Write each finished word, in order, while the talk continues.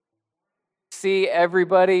see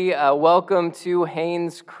everybody. Welcome to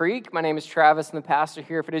Haynes Creek. My name is Travis. I'm the pastor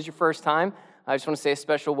here. If it is your first time, I just want to say a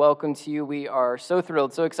special welcome to you. We are so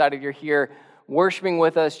thrilled, so excited you're here worshiping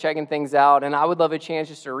with us, checking things out, and I would love a chance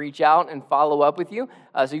just to reach out and follow up with you.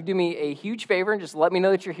 So you do me a huge favor and just let me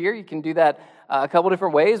know that you're here. You can do that a couple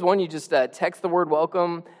different ways. One, you just text the word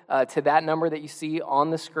welcome to that number that you see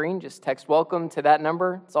on the screen. Just text welcome to that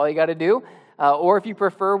number. That's all you got to do. Or if you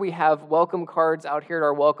prefer, we have welcome cards out here at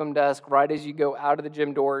our welcome desk right as you go out of the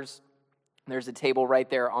gym doors. There's a table right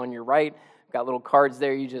there on your right. We've got little cards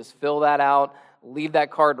there. You just fill that out. Leave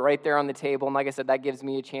that card right there on the table. And like I said, that gives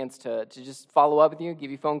me a chance to just follow up with you,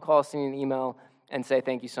 give you a phone call, send you an email, and say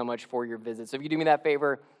thank you so much for your visit. So if you do me that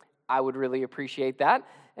favor, I would really appreciate that.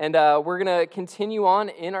 And we're going to continue on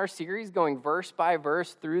in our series, going verse by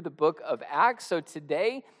verse through the book of Acts. So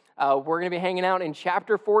today, we're going to be hanging out in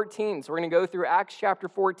chapter 14. So we're going to go through Acts chapter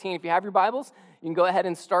 14. If you have your Bibles, you can go ahead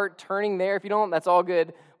and start turning there. If you don't, that's all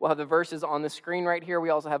good. We'll have the verses on the screen right here. We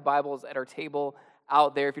also have Bibles at our table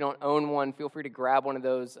out there. If you don't own one, feel free to grab one of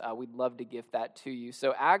those. We'd love to gift that to you.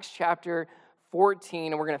 So Acts chapter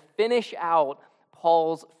 14, and we're going to finish out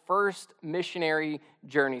Paul's first missionary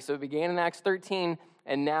journey. So it began in Acts 13,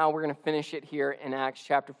 and now we're going to finish it here in Acts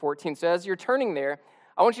chapter 14. So as you're turning there,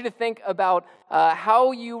 I want you to think about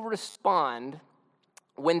how you respond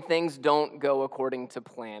when things don't go according to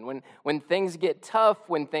plan. When things get tough,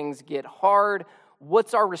 when things get hard,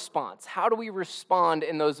 what's our response? How do we respond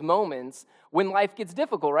in those moments when life gets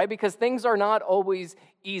difficult, right? Because things are not always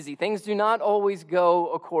easy. Things do not always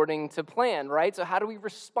go according to plan, right? So how do we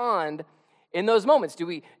respond in those moments? Do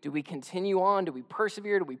we continue on? Do we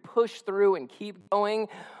persevere? Do we push through and keep going?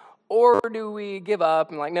 Or do we give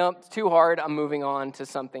up and like, no, it's too hard, I'm moving on to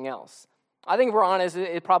something else? I think if we're honest,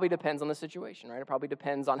 it probably depends on the situation, right? It probably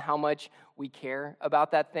depends on how much we care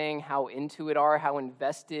about that thing, how into it are, how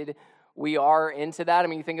invested we are into that. I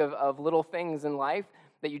mean, you think of little things in life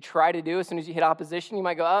that you try to do. As soon as you hit opposition, you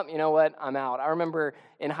might go, oh, you know what, I'm out. I remember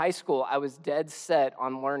in high school, I was dead set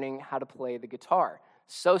on learning how to play the guitar.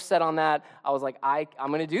 So set on that, I was like, I'm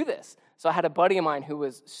going to do this. So I had a buddy of mine who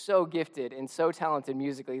was so gifted and so talented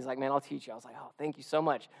musically. He's like, man, I'll teach you. I was like, oh, thank you so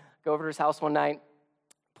much. Go over to his house one night,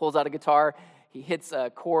 pulls out a guitar. He hits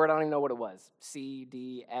a chord. I don't even know what it was. C,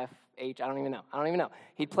 D, F, H. I don't even know.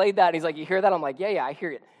 He played that. And he's like, you hear that? I'm like, yeah, I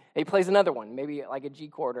hear it. And he plays another one, maybe like a G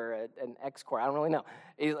chord or an X chord. I don't really know.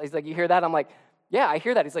 He's like, you hear that? I'm like, yeah, I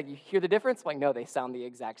hear that. He's like, you hear the difference? I'm like, no, they sound the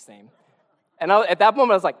exact same. And at that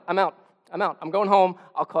moment, I was like, I'm out. I'm going home.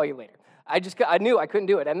 I'll call you later. I knew I couldn't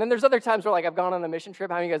do it. And then there's other times where, like, I've gone on a mission trip.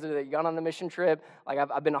 How many of you guys have gone on a mission trip? Like,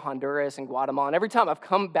 I've been to Honduras and Guatemala. And every time I've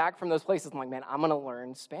come back from those places, I'm like, man, I'm going to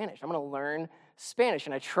learn Spanish.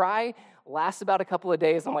 And I try, lasts about a couple of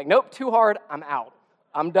days. I'm like, nope, too hard. I'm out.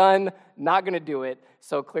 I'm done. Not going to do it.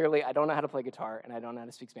 So clearly, I don't know how to play guitar, and I don't know how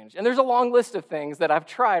to speak Spanish. And there's a long list of things that I've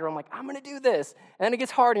tried where I'm like, I'm going to do this. And then it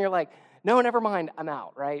gets hard, and you're like, no, never mind. I'm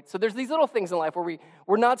out, right? So there's these little things in life where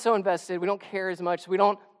we're not so invested. We don't care as much. So we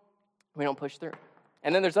don't push through.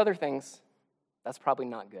 And then there's other things. That's probably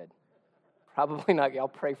not good. Probably not. I'll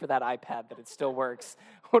pray for that iPad that it still works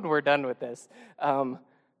when we're done with this.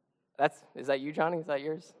 Is that you, Johnny? Is that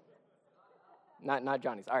yours? Not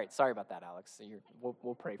Johnny's. All right, sorry about that, Alex.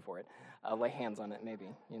 We'll pray for it. Lay hands on it, maybe,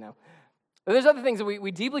 you know. But there's other things that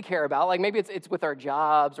we deeply care about, like maybe it's with our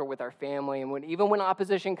jobs or with our family, and even when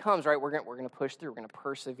opposition comes, right, we're going to push through, we're going to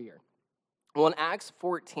persevere. Well, in Acts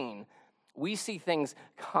 14, we see things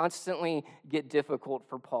constantly get difficult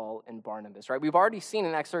for Paul and Barnabas, right? We've already seen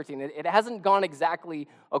in Acts 13, it hasn't gone exactly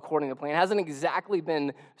according to plan. It hasn't exactly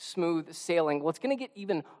been smooth sailing. Well, it's going to get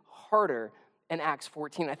even harder in Acts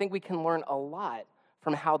 14. I think we can learn a lot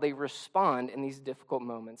from how they respond in these difficult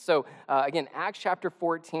moments. So again, Acts chapter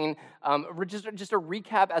 14, just a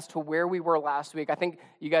recap as to where we were last week. I think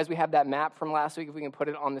you guys, we have that map from last week, if we can put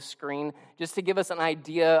it on the screen, just to give us an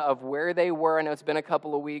idea of where they were. I know it's been a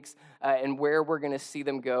couple of weeks, and where we're going to see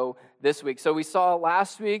them go this week. So we saw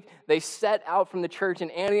last week, they set out from the church in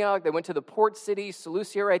Antioch. They went to the port city,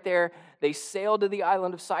 Seleucia right there. They sailed to the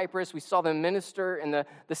island of Cyprus. We saw them minister in the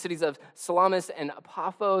cities of Salamis and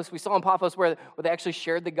Paphos. We saw in Paphos where they actually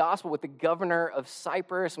shared the gospel with the governor of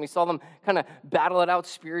Cyprus. And we saw them kind of battle it out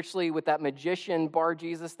spiritually with that magician, Bar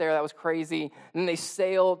Jesus there. That was crazy. And then they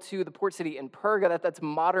sailed to the port city in Perga. That's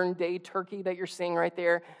modern-day Turkey that you're seeing right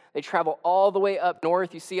there. They travel all the way up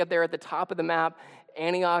north. You see up there at the top of the map,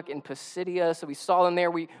 Antioch and Pisidia. So we saw them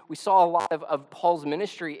there. We saw a lot of Paul's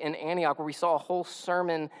ministry in Antioch, where we saw a whole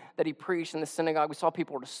sermon that he preached in the synagogue. We saw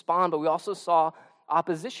people respond, but we also saw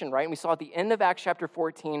opposition, right? And we saw at the end of Acts chapter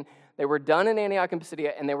 14, they were done in Antioch and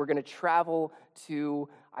Pisidia, and they were going to travel to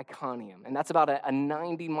Iconium. And that's about a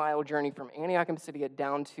 90-mile journey from Antioch and Pisidia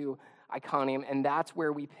down to Iconium, and that's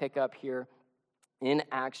where we pick up here in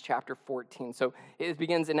Acts chapter 14. So it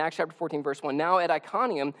begins in Acts chapter 14, verse 1. Now at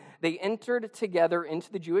Iconium, they entered together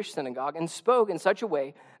into the Jewish synagogue and spoke in such a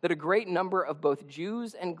way that a great number of both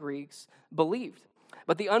Jews and Greeks believed.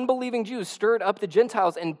 But the unbelieving Jews stirred up the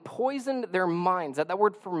Gentiles and poisoned their minds. That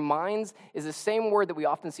word for minds is the same word that we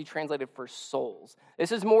often see translated for souls.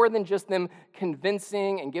 This is more than just them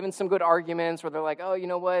convincing and giving some good arguments where they're like, oh, you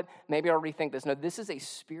know what, maybe I'll rethink this. No, this is a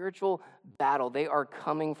spiritual battle. They are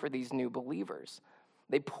coming for these new believers.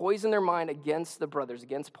 They poisoned their mind against the brothers,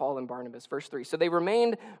 against Paul and Barnabas. Verse 3, so they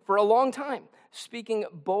remained for a long time, speaking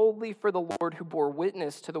boldly for the Lord who bore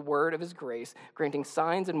witness to the word of his grace, granting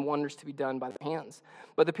signs and wonders to be done by their hands.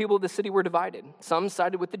 But the people of the city were divided. Some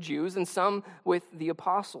sided with the Jews and some with the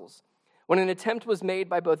apostles. When an attempt was made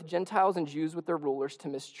by both Gentiles and Jews with their rulers to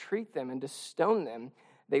mistreat them and to stone them,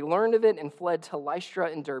 they learned of it and fled to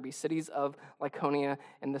Lystra and Derbe, cities of Lycaonia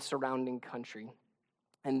and the surrounding country.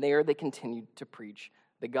 And there they continued to preach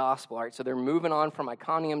the gospel. All right, so they're moving on from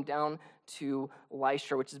Iconium down to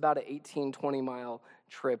Lystra, which is about an 18, 20-mile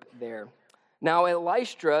trip there. Now at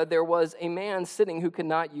Lystra, there was a man sitting who could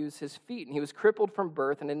not use his feet, and he was crippled from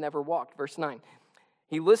birth and had never walked. Verse 9,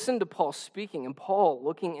 he listened to Paul speaking, and Paul,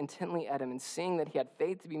 looking intently at him and seeing that he had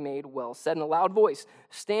faith to be made well, said in a loud voice,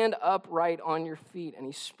 stand upright on your feet. And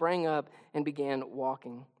he sprang up and began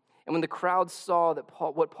walking. And when the crowd saw that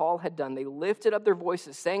what Paul had done, they lifted up their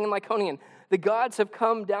voices, saying in Lycaonian, the gods have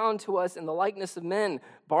come down to us in the likeness of men.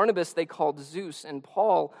 Barnabas they called Zeus, and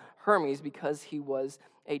Paul Hermes, because he was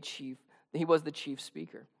the chief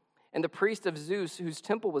speaker. And the priest of Zeus, whose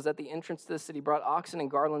temple was at the entrance to the city, brought oxen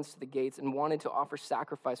and garlands to the gates and wanted to offer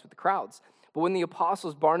sacrifice with the crowds. But when the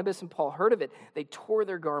apostles Barnabas and Paul heard of it, they tore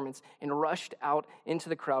their garments and rushed out into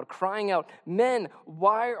the crowd, crying out, men,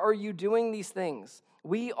 why are you doing these things?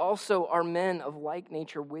 We also are men of like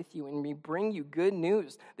nature with you, and we bring you good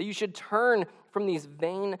news that you should turn from these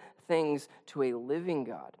vain things to a living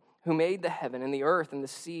God, who made the heaven and the earth and the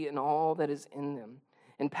sea and all that is in them.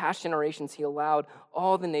 In past generations, he allowed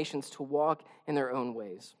all the nations to walk in their own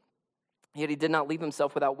ways. Yet he did not leave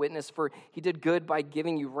himself without witness, for he did good by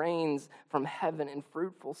giving you rains from heaven and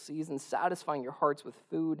fruitful seasons, satisfying your hearts with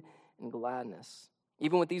food and gladness.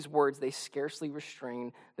 Even with these words, they scarcely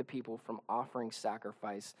restrained the people from offering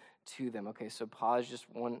sacrifice to them. Okay, so pause just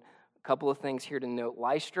a couple of things here to note.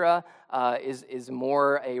 Lystra is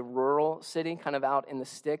more a rural city, kind of out in the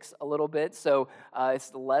sticks a little bit. So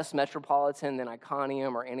it's less metropolitan than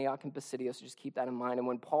Iconium or Antioch and Pisidia, so just keep that in mind. And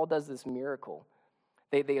when Paul does this miracle,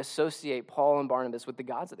 they associate Paul and Barnabas with the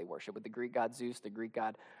gods that they worship, with the Greek god Zeus, the Greek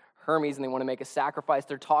god Hermes, and they want to make a sacrifice.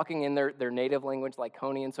 They're talking in their native language,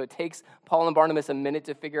 Lycaonian, so it takes Paul and Barnabas a minute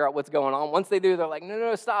to figure out what's going on. Once they do, they're like,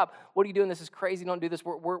 no, stop. What are you doing? This is crazy. Don't do this.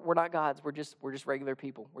 We're not gods. We're just regular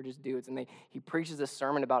people. We're just dudes. And he preaches a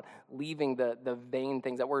sermon about leaving the vain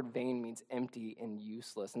things. That word vain means empty and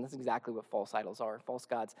useless, and that's exactly what false idols are. False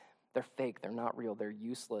gods, they're fake. They're not real. They're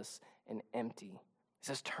useless and empty. It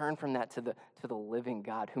says, turn from that to the living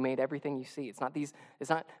God who made everything you see. It's not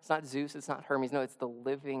Zeus, it's not Hermes. No, it's the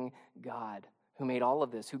living God who made all of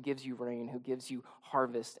this, who gives you rain, who gives you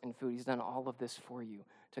harvest and food. He's done all of this for you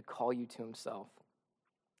to call you to himself.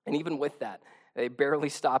 And even with that, they barely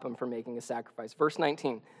stop him from making a sacrifice. Verse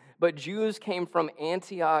 19, but Jews came from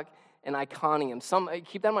Antioch and Iconium.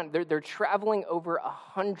 Keep that in mind, they're traveling over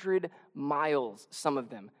 100 miles, some of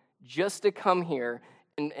them, just to come here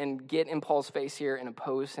and get in Paul's face here and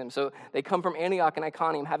oppose him. So they come from Antioch and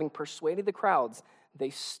Iconium. Having persuaded the crowds,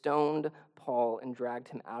 they stoned Paul and dragged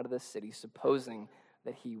him out of the city, supposing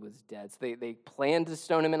that he was dead. So they planned to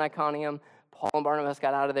stone him in Iconium. Paul and Barnabas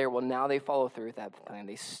got out of there. Well, now they follow through with that plan.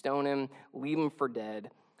 They stone him, leave him for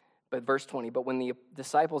dead. But verse 20, but when the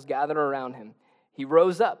disciples gathered around him, he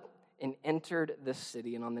rose up and entered the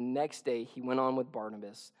city. And on the next day, he went on with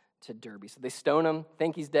Barnabas to Derbe. So they stone him,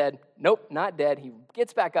 think he's dead. Nope, not dead. He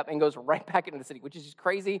gets back up and goes right back into the city, which is just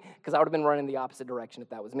crazy because I would have been running the opposite direction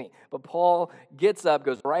if that was me. But Paul gets up,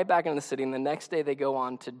 goes right back into the city, and the next day they go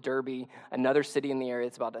on to Derbe, another city in the area.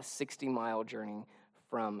 It's about a 60-mile journey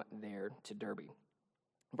from there to Derbe.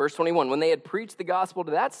 Verse 21, when they had preached the gospel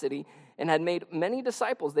to that city and had made many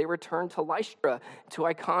disciples, they returned to Lystra, to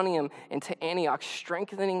Iconium, and to Antioch,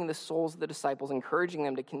 strengthening the souls of the disciples, encouraging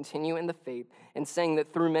them to continue in the faith, and saying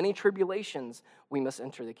that through many tribulations we must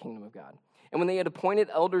enter the kingdom of God. And when they had appointed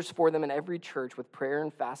elders for them in every church with prayer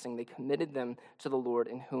and fasting, they committed them to the Lord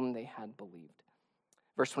in whom they had believed.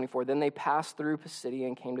 Verse 24, then they passed through Pisidia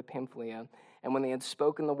and came to Pamphylia, And when they had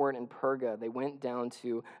spoken the word in Perga, they went down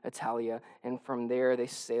to Attalia, and from there they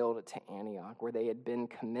sailed to Antioch, where they had been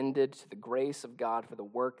commended to the grace of God for the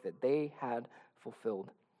work that they had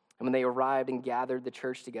fulfilled. And when they arrived and gathered the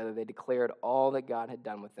church together, they declared all that God had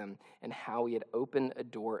done with them and how he had opened a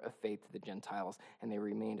door of faith to the Gentiles, and they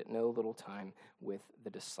remained at no little time with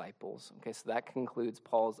the disciples. Okay, so that concludes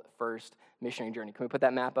Paul's first missionary journey. Can we put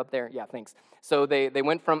that map up there? Yeah, thanks. So they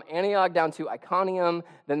went from Antioch down to Iconium,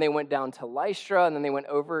 then they went down to Lystra, and then they went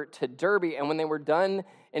over to Derbe. And when they were done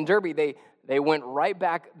in Derbe, they went right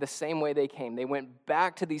back the same way they came. They went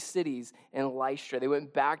back to these cities in Lystra. They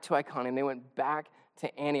went back to Iconium. They went back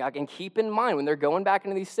to Antioch. And keep in mind, when they're going back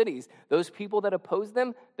into these cities, those people that oppose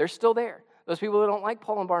them, they're still there. Those people that don't like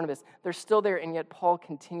Paul and Barnabas, they're still there. And yet Paul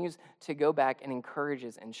continues to go back and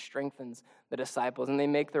encourages and strengthens the disciples. And they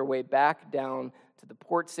make their way back down to the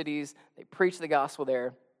port cities. They preach the gospel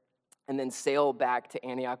there and then sail back to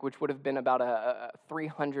Antioch, which would have been about a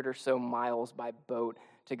 300 or so miles by boat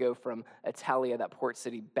to go from Attalia, that port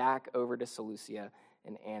city, back over to Seleucia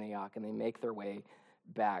and Antioch. And they make their way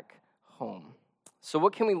back home. So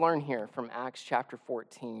what can we learn here from Acts chapter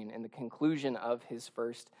 14 and the conclusion of his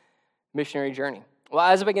first missionary journey? Well,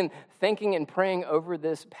 as I began thinking and praying over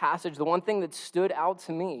this passage, the one thing that stood out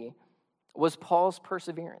to me was Paul's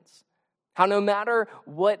perseverance. How no matter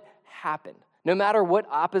what happened, no matter what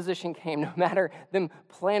opposition came, no matter them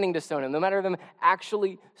planning to stone him, no matter them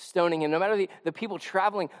actually stoning him, no matter the people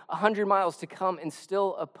traveling 100 miles to come and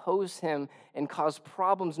still oppose him and cause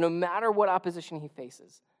problems, no matter what opposition he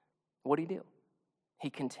faces, what did he do? He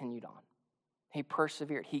continued on. He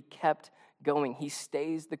persevered. He kept going. He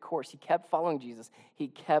stays the course. He kept following Jesus. He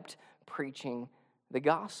kept preaching the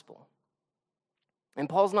gospel. And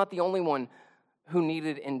Paul's not the only one who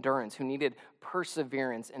needed endurance, who needed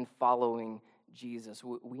perseverance in following Jesus.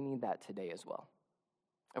 We need that today as well.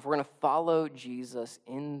 If we're going to follow Jesus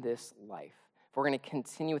in this life, if we're going to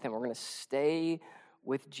continue with him, we're going to stay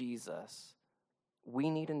with Jesus, we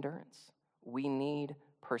need endurance. We need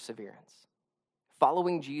perseverance.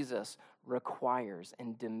 Following Jesus requires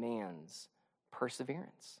and demands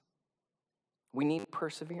perseverance. We need to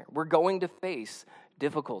persevere. We're going to face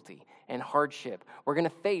difficulty and hardship. We're going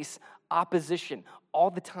to face opposition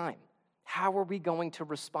all the time. How are we going to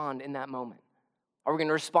respond in that moment? Are we going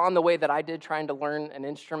to respond the way that I did trying to learn an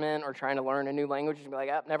instrument or trying to learn a new language and be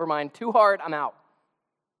like, never mind, too hard, I'm out.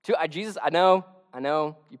 Jesus, I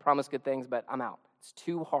know, you promised good things, but I'm out. It's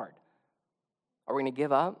too hard. Are we going to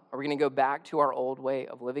give up? Are we going to go back to our old way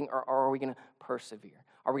of living? Or are we going to persevere?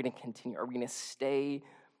 Are we going to continue? Are we going to stay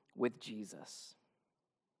with Jesus?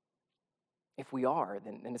 If we are,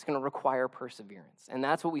 then it's going to require perseverance. And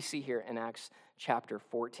that's what we see here in Acts chapter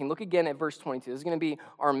 14. Look again at verse 22. This is going to be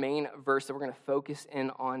our main verse that we're going to focus in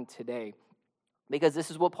on today. Because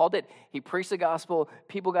this is what Paul did. He preached the gospel,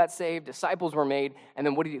 people got saved, disciples were made, and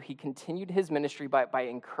then what did he do? He continued his ministry by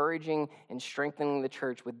encouraging and strengthening the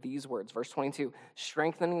church with these words. Verse 22,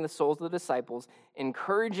 strengthening the souls of the disciples,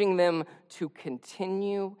 encouraging them to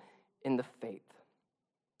continue in the faith,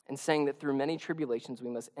 and saying that through many tribulations we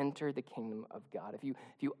must enter the kingdom of God. If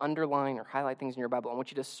you underline or highlight things in your Bible, I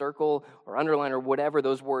want you to circle or underline or whatever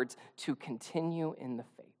those words, to continue in the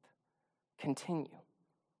faith. Continue.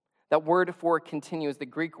 That word for continue is the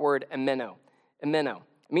Greek word emeno. Emeno.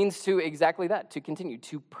 It means to exactly that, to continue,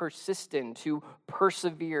 to persist in, to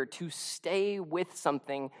persevere, to stay with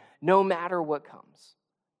something no matter what comes.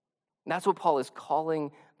 And that's what Paul is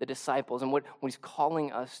calling the disciples, and what he's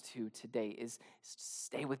calling us to today is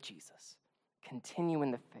stay with Jesus. Continue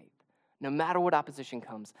in the faith. No matter what opposition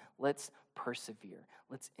comes, let's persevere.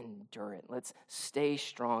 Let's endure it. Let's stay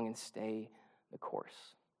strong and stay the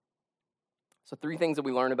course. So 3 things that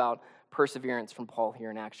we learn about perseverance from Paul here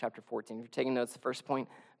in Acts chapter 14. If you're taking notes, the first point,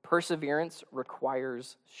 perseverance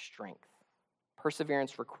requires strength.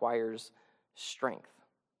 Perseverance requires strength.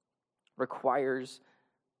 Requires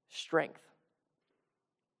strength.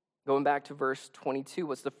 Going back to verse 22,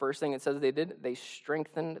 what's the first thing it says they did? They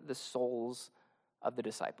strengthened the souls of the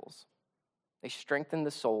disciples. They strengthened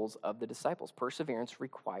the souls of the disciples. Perseverance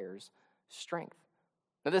requires strength.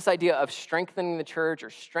 Now, this idea of strengthening the church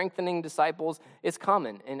or strengthening disciples is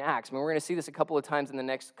common in Acts. I mean, we're going to see this a couple of times in the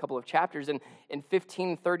next couple of chapters. And in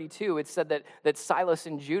 1532, it said that Silas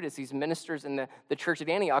and Judas, these ministers in the church at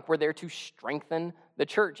Antioch, were there to strengthen the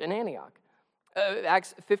church in Antioch.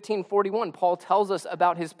 Acts 15:41, Paul tells us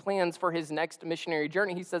about his plans for his next missionary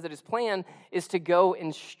journey. He says that his plan is to go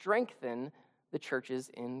and strengthen the churches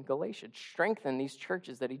in Galatia, strengthen these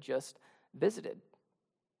churches that he just visited.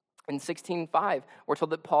 In 16:5, we're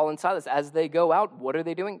told that Paul and Silas, as they go out, what are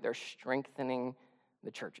they doing? They're strengthening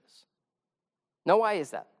the churches. Now, why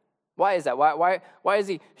is that? Why is that? Why is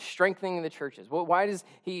he strengthening the churches? Why does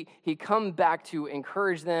he come back to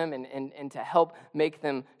encourage them and to help make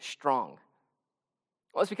them strong?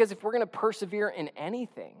 Well, it's because if we're going to persevere in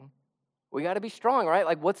anything, we got to be strong, right?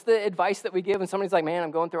 Like, what's the advice that we give when somebody's like, man,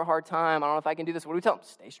 I'm going through a hard time. I don't know if I can do this. What do we tell them?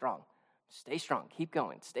 Stay strong. Stay strong. Keep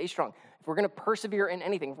going. Stay strong. If we're going to persevere in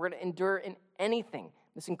anything, if we're going to endure in anything,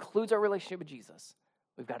 this includes our relationship with Jesus,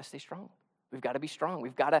 we've got to stay strong. We've got to be strong.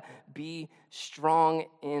 We've got to be strong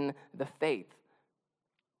in the faith.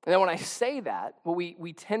 And then when I say that, what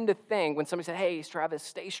we tend to think when somebody says, hey, Travis,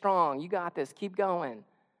 stay strong. You got this. Keep going.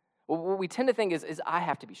 Well, what we tend to think is I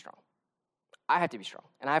have to be strong. I have to be strong.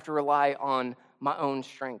 And I have to rely on my own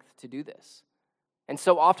strength to do this. And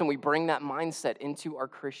so often we bring that mindset into our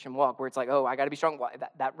Christian walk where it's like, oh, I got to be strong. Well,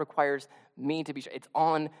 that requires me to be strong. It's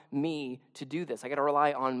on me to do this. I got to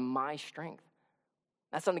rely on my strength.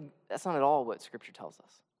 That's not at all what Scripture tells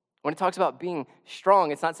us. When it talks about being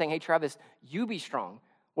strong, it's not saying, hey, Travis, you be strong.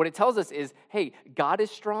 What it tells us is, hey, God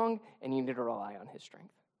is strong, and you need to rely on his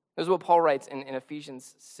strength. This is what Paul writes in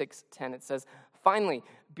Ephesians 6:10. It says, finally,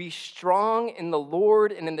 be strong in the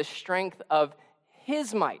Lord and in the strength of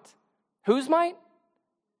his might. Whose might?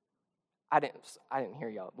 I didn't hear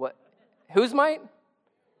y'all. What? Whose might?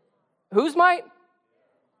 Whose might?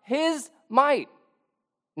 His might.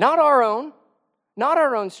 Not our own. Not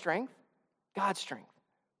our own strength, God's strength.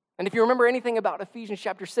 And if you remember anything about Ephesians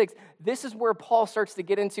chapter 6, this is where Paul starts to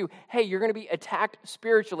get into, hey, you're going to be attacked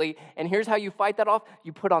spiritually, and here's how you fight that off.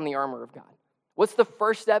 You put on the armor of God. What's the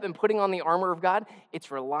first step in putting on the armor of God?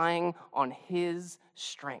 It's relying on his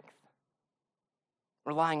strength.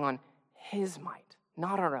 Relying on his might,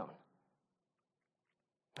 not our own.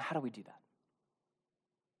 How do we do that?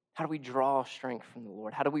 How do we draw strength from the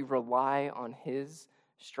Lord? How do we rely on his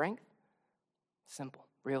strength? Simple,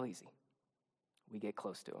 real easy. We get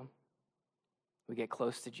close to him. We get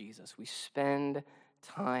close to Jesus. We spend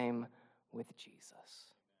time with Jesus.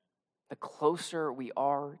 The closer we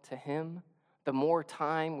are to him, the more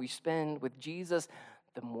time we spend with Jesus,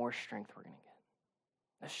 the more strength we're going to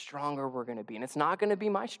get. The stronger we're going to be. And it's not going to be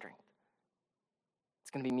my strength.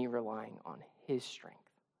 It's going to be me relying on his strength.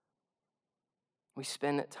 We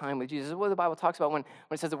spend time with Jesus. This is what the Bible talks about when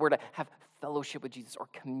it says that we're to have fellowship with Jesus or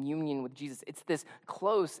communion with Jesus. It's this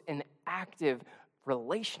close and active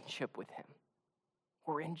relationship with him.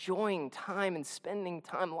 We're enjoying time and spending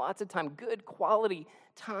time, lots of time, good quality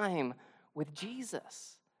time with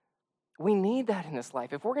Jesus. We need that in this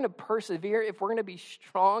life. If we're going to persevere, if we're going to be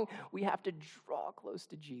strong, we have to draw close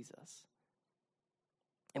to Jesus.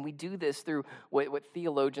 And we do this through what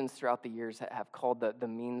theologians throughout the years have called the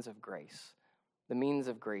means of grace. The means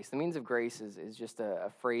of grace. The means of grace is just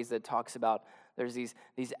a phrase that talks about there's these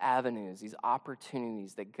avenues, these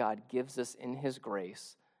opportunities that God gives us in his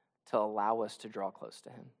grace to allow us to draw close to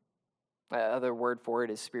him. Another word for it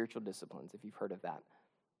is spiritual disciplines, if you've heard of that.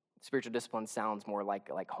 Spiritual discipline sounds more like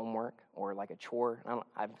homework or like a chore.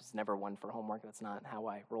 I was never one for homework. That's not how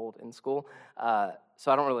I rolled in school.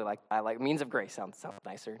 So I don't really I like means of grace sounds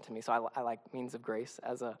nicer to me. So I like means of grace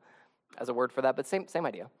as a word for that, but same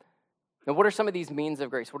idea. Now, what are some of these means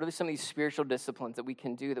of grace? What are some of these spiritual disciplines that we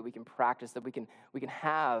can do, that we can practice, that we can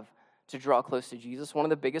have to draw close to Jesus? One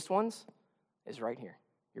of the biggest ones is right here,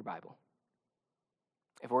 your Bible.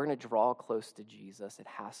 If we're going to draw close to Jesus, it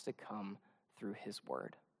has to come through his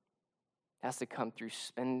word. It has to come through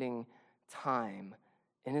spending time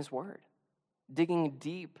in his word, digging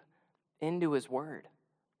deep into his word.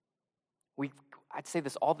 I'd say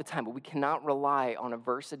this all the time, but we cannot rely on a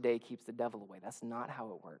verse a day keeps the devil away. That's not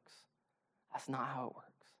how it works. That's not how it works.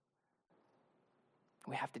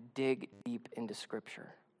 We have to dig deep into Scripture.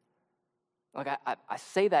 Like I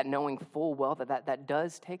say that knowing full well that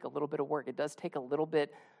does take a little bit of work. It does take a little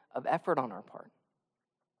bit of effort on our part.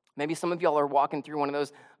 Maybe some of y'all are walking through one of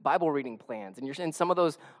those Bible reading plans, and you're in some of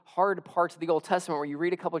those hard parts of the Old Testament where you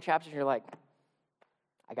read a couple of chapters and you're like,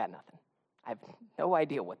 I got nothing. I have no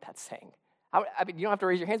idea what that's saying. I mean, you don't have to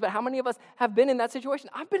raise your hands, but how many of us have been in that situation?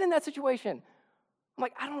 I've been in that situation. I'm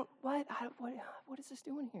like, what is this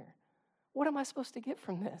doing here? What am I supposed to get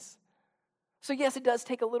from this? So yes, it does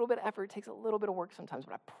take a little bit of effort. It takes a little bit of work sometimes,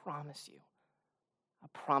 but I promise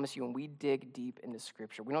you, when we dig deep into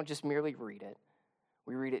Scripture, we don't just merely read it.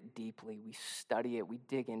 We read it deeply. We study it. We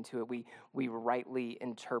dig into it. We rightly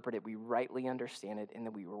interpret it. We rightly understand it, and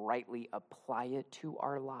then we rightly apply it to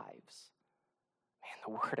our lives. Man,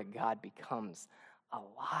 the Word of God becomes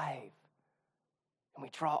alive. And we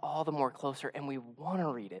draw all the more closer, and we want to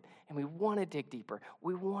read it, and we want to dig deeper.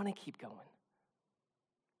 We want to keep going.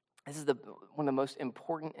 This is one of the most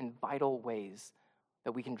important and vital ways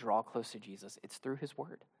that we can draw close to Jesus. It's through his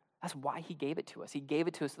word. That's why he gave it to us. He gave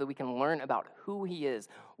it to us so that we can learn about who he is,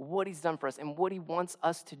 what he's done for us, and what he wants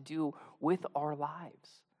us to do with our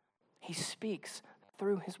lives. He speaks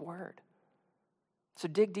through his word. So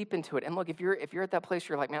dig deep into it. And look, if you're at that place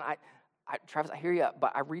where you're like, man, Travis, I hear you,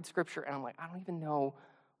 but I read scripture and I'm like, I don't even know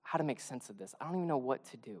how to make sense of this. I don't even know what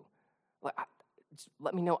to do. Just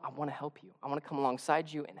let me know. I want to help you. I want to come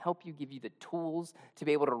alongside you and help you, give you the tools to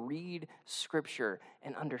be able to read scripture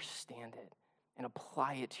and understand it and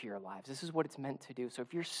apply it to your lives. This is what it's meant to do. So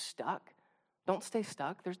if you're stuck, don't stay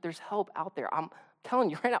stuck. There's help out there. I'm telling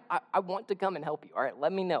you right now, I want to come and help you. All right,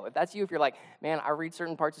 let me know. If that's you, if you're like, man, I read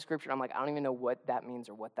certain parts of scripture, I'm like, I don't even know what that means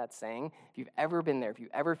or what that's saying. If you've ever been there, if you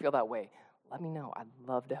ever feel that way, let me know. I'd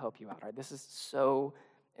love to help you out. All right, this is so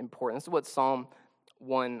important. This is what Psalm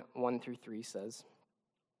 1:1-3 says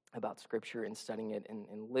about scripture and studying it and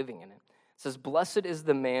living in it. It says, blessed is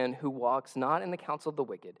the man who walks not in the counsel of the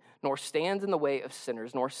wicked, nor stands in the way of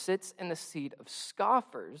sinners, nor sits in the seat of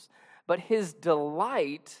scoffers, but his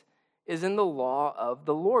delight is in the law of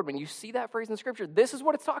the Lord. When you see that phrase in scripture, this is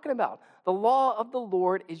what it's talking about. The law of the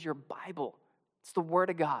Lord is your Bible. It's the word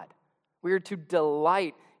of God. We are to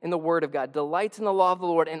delight in the word of God, delights in the law of the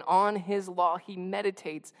Lord, and on his law he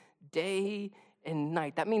meditates day and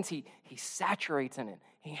night. That means he saturates in it.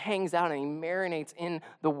 He hangs out and he marinates in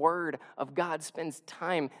the word of God, spends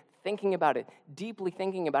time thinking about it, deeply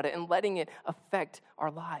thinking about it, and letting it affect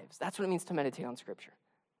our lives. That's what it means to meditate on scripture.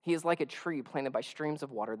 He is like a tree planted by streams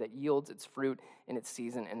of water that yields its fruit in its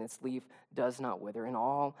season, and its leaf does not wither. In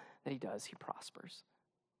all that he does, he prospers.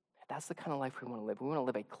 That's the kind of life we want to live. We want to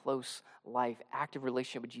live a close life, active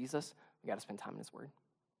relationship with Jesus. We got to spend time in his word.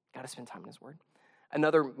 Got to spend time in his word.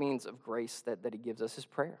 Another means of grace that he gives us is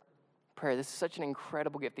prayer. Prayer, this is such an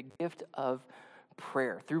incredible gift, the gift of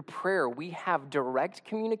prayer. Through prayer, we have direct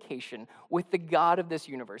communication with the God of this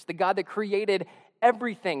universe, the God that created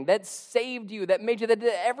everything, that saved you, that made you, that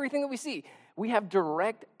did everything that we see. We have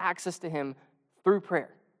direct access to him through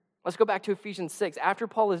prayer. Let's go back to Ephesians 6. After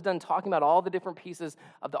Paul is done talking about all the different pieces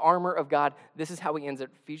of the armor of God, this is how he ends it.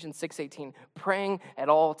 Ephesians 6:18, praying at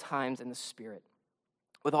all times in the Spirit,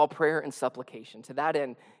 with all prayer and supplication. To that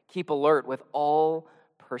end, keep alert with all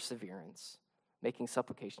perseverance, making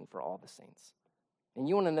supplication for all the saints. And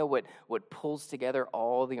you want to know what pulls together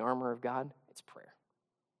all the armor of God? It's prayer.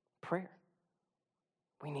 Prayer.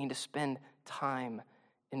 We need to spend time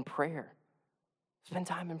in prayer. Spend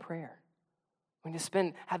time in prayer. We need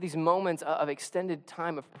to have these moments of extended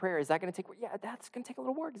time of prayer. Is that going to take, yeah, that's going to take a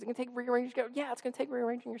little work. Is it going to take rearranging your schedule? Yeah, it's going to take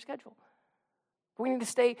rearranging your schedule. We need to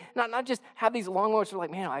stay, not just have these long moments where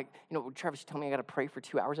like, man, Travis, you tell me I got to pray for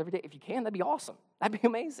 2 hours every day. If you can, that'd be awesome. That'd be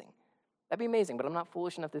amazing. That'd be amazing, but I'm not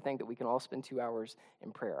foolish enough to think that we can all spend 2 hours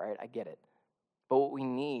in prayer, right? I get it. But what we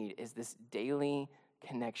need is this daily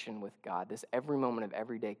connection with God, this every moment of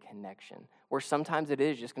everyday connection, where sometimes it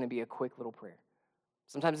is just going to be a quick little prayer.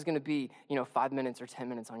 Sometimes it's going to be, 5 minutes or 10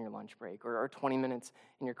 minutes on your lunch break or 20 minutes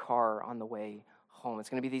in your car on the way home. It's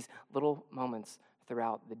going to be these little moments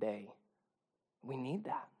throughout the day. We need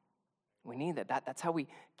that. We need that. That's how we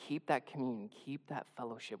keep that communion, keep that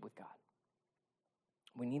fellowship with God.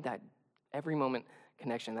 We need that every moment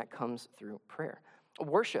connection that comes through prayer.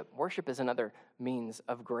 Worship is another means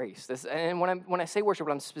of grace. And when I say worship,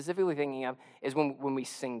 what I'm specifically thinking of is when we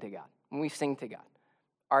sing to God. When we sing to God.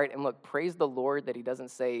 All right, and look, praise the Lord that he doesn't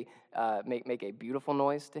say make a beautiful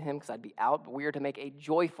noise to him, because I'd be out, but we are to make a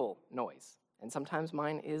joyful noise. And sometimes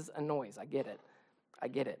mine is a noise. I get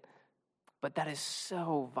it. But that is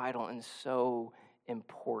so vital and so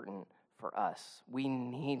important for us. We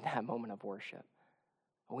need that moment of worship.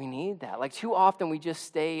 We need that. Like too often we just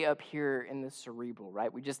stay up here in the cerebral,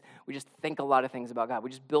 right? We just think a lot of things about God. We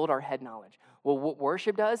just build our head knowledge. Well, what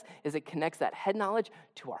worship does is it connects that head knowledge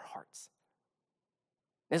to our hearts.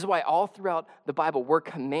 This is why all throughout the Bible we're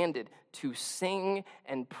commanded to sing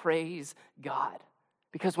and praise God.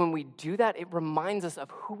 Because when we do that, it reminds us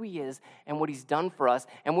of who he is and what he's done for us.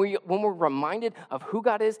 And when we're reminded of who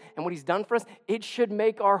God is and what he's done for us, it should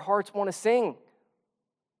make our hearts want to sing.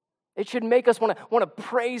 It should make us want to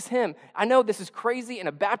praise him. I know this is crazy in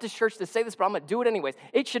a Baptist church to say this, but I'm going to do it anyways.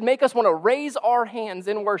 It should make us want to raise our hands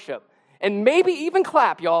in worship. And maybe even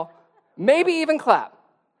clap, y'all. Maybe even clap.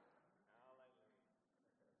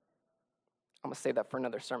 I'm going to save that for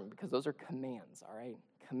another sermon because those are commands, all right?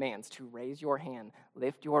 Commands to raise your hand,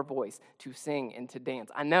 lift your voice, to sing and to dance.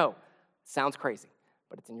 I know, it sounds crazy,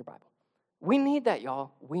 but it's in your Bible. We need that,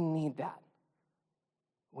 y'all. We need that.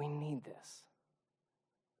 We need this.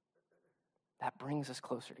 That brings us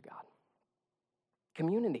closer to God.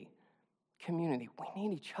 Community. We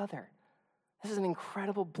need each other. This is an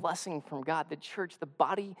incredible blessing from God. The church, the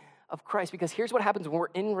body of Christ. Because here's what happens when we're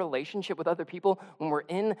in relationship with other people, when we're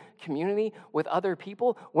in community with other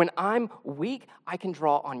people. When I'm weak, I can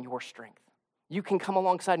draw on your strength. You can come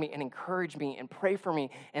alongside me and encourage me and pray for me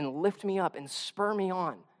and lift me up and spur me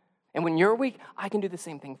on. And when you're weak, I can do the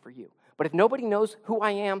same thing for you. But if nobody knows who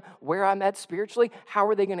I am, where I'm at spiritually, how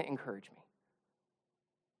are they going to encourage me?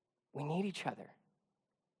 We need each other.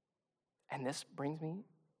 And this brings me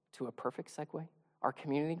to a perfect segue. Our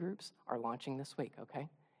community groups are launching this week, okay?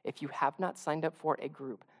 If you have not signed up for a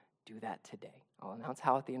group, do that today. I'll announce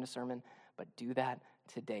how at the end of sermon, but do that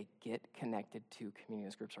today. Get connected to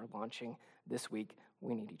community groups are launching this week.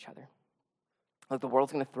 We need each other. Look, the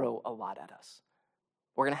world's going to throw a lot at us.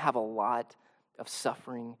 We're going to have a lot of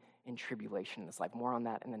suffering and tribulation in this life. More on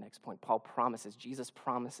that in the next point. Paul promises, Jesus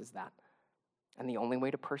promises that. And the only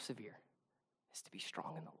way to persevere is to be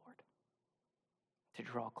strong in the Lord, to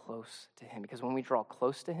draw close to him. Because when we draw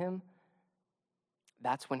close to him,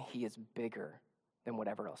 that's when he is bigger than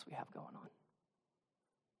whatever else we have going on.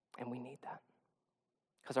 And we need that.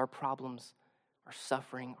 Because our problems, our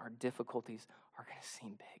suffering, our difficulties are going to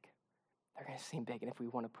seem big. They're going to seem big. And if we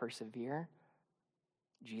want to persevere,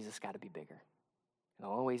 Jesus got to be bigger. And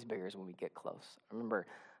always bigger is when we get close. I remember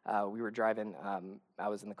we were driving. I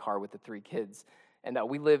was in the car with the 3 kids. And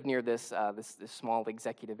we live near this small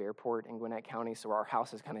executive airport in Gwinnett County, so our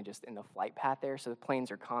house is kind of just in the flight path there, so the planes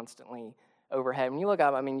are constantly overhead. When you look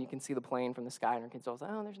up, I mean, you can see the plane from the sky, and our kids always,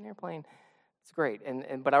 oh, there's an airplane. It's great.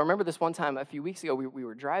 But I remember this one time a few weeks ago, we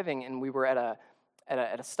were driving, and we were at a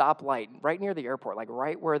stoplight right near the airport, like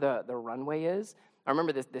right where the runway is. I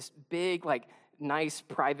remember this big, like, nice,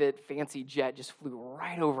 private, fancy jet just flew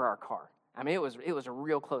right over our car. I mean, it was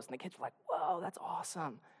real close, and the kids were like, whoa, that's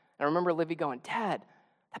awesome. I remember Livy going, Dad,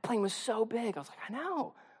 that plane was so big. I was like, I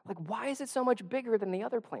know. Like, why is it so much bigger than the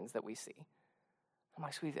other planes that we see? I'm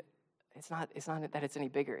like, sweetie, it's not that it's any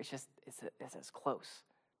bigger. It's just, it's as close.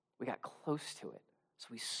 We got close to it, so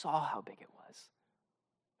we saw how big it was.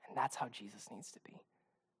 And that's how Jesus needs to be.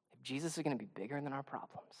 If Jesus is going to be bigger than our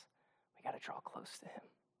problems, we got to draw close to him.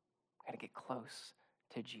 We got to get close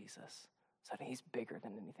to Jesus so that he's bigger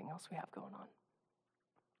than anything else we have going on.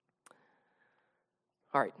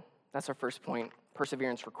 All right, that's our first point.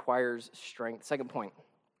 Perseverance requires strength. Second point,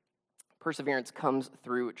 perseverance comes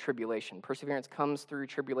through tribulation. Perseverance comes through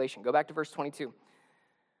tribulation. Go back to verse 22.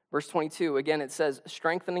 Verse 22, again, it says,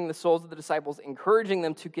 strengthening the souls of the disciples, encouraging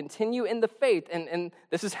them to continue in the faith. And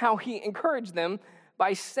this is how he encouraged them,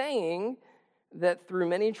 by saying that through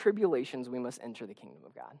many tribulations we must enter the kingdom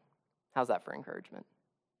of God. How's that for encouragement?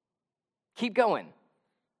 Keep going,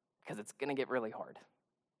 because it's going to get really hard.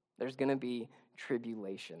 There's going to be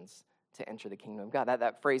tribulations to enter the kingdom of God.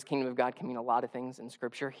 That phrase, kingdom of God, can mean a lot of things in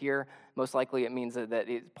Scripture. Here, most likely it means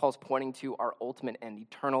that Paul's pointing to our ultimate end,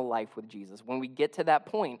 eternal life with Jesus. When we get to that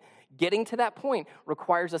point, getting to that point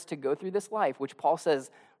requires us to go through this life, which Paul says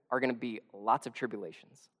are going to be lots of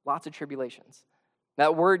tribulations. Lots of tribulations.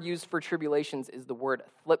 That word used for tribulations is the word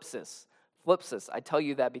thlipsis. Thlipsis, I tell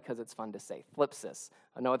you that because it's fun to say. Thlipsis.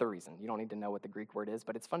 No other reason. You don't need to know what the Greek word is,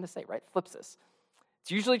 but it's fun to say, right? Thlipsis. It's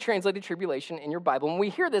usually translated tribulation in your Bible. When we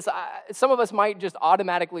hear this, some of us might just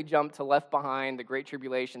automatically jump to Left Behind, the Great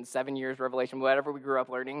Tribulation, 7 years, Revelation, whatever we grew up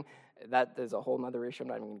learning. That is a whole other issue. I'm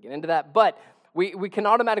not even going to get into that. But we can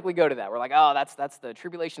automatically go to that. We're like, oh, that's the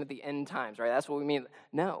tribulation at the end times, right? That's what we mean.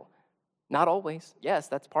 No, not always. Yes,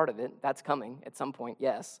 that's part of it. That's coming at some point,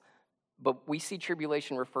 yes. But we see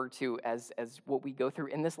tribulation referred to as what we go through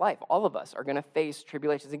in this life. All of us are going to face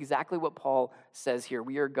tribulation. It's exactly what Paul says here.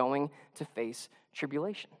 We are going to face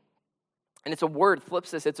tribulation. And it's a word,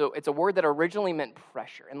 thlipsis, it's a word that originally meant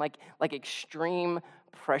pressure, and like extreme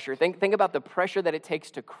pressure. Think about the pressure that it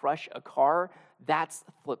takes to crush a car. That's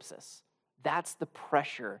thlipsis. That's the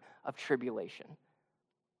pressure of tribulation.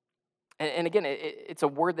 And again, it's a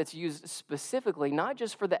word that's used specifically not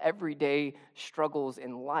just for the everyday struggles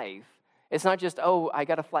in life. It's not just, oh, I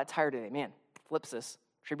got a flat tire today. Man, thlipsis,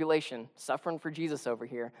 tribulation, suffering for Jesus over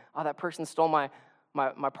here. Oh, that person stole my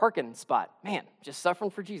parking spot. Man, just suffering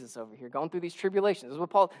for Jesus over here, going through these tribulations. This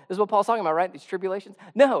is what Paul's talking about, right? These tribulations?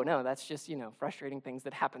 No, that's just, frustrating things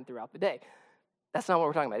that happen throughout the day. That's not what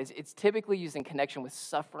we're talking about. It's typically used in connection with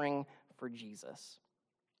suffering for Jesus.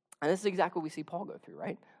 And this is exactly what we see Paul go through,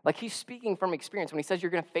 right? Like, he's speaking from experience. When he says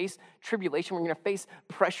you're going to face tribulation, when you're going to face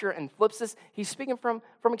pressure and thlipsis, he's speaking from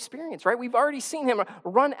experience, right? We've already seen him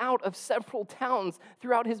run out of several towns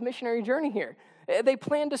throughout his missionary journey here. They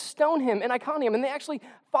planned to stone him in Iconium, and they actually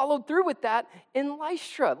followed through with that in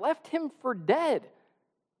Lystra, left him for dead.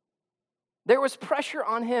 There was pressure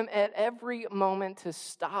on him at every moment to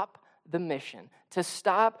stop the mission, to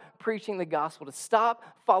stop preaching the gospel, to stop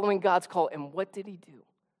following God's call. And what did he do?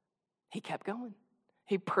 He kept going.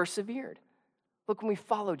 He persevered. Look, when we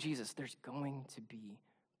follow Jesus, there's going to be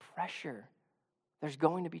pressure. There's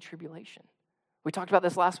going to be tribulation. We talked about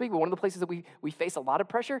this last week, but one of the places that we face a lot of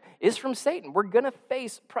pressure is from Satan. We're going to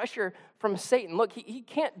face pressure from Satan. Look, he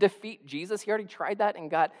can't defeat Jesus. He already tried that and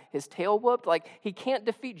got his tail whooped. Like, he can't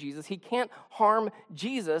defeat Jesus. He can't harm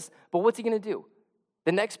Jesus. But what's he going to do?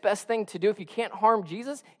 The next best thing to do, if he can't harm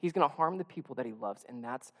Jesus, he's going to harm the people that he loves, and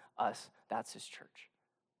that's us. That's his church.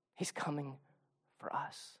 He's coming for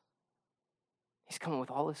us. He's coming with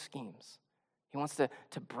all his schemes. He wants to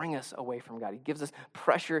bring us away from God. He gives us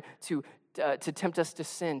pressure to tempt us to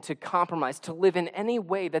sin, to compromise, to live in any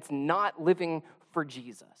way that's not living for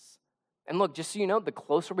Jesus. And look, just so you know, the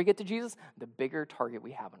closer we get to Jesus, the bigger target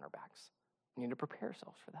we have on our backs. We need to prepare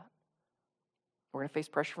ourselves for that. We're going to face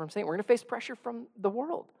pressure from Satan. We're going to face pressure from the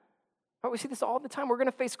world. Right, we see this all the time. We're going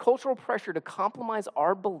to face cultural pressure to compromise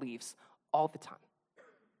our beliefs all the time.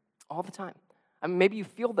 All the time. I mean, maybe you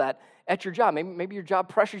feel that at your job. Maybe your job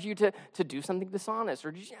pressures you to do something dishonest,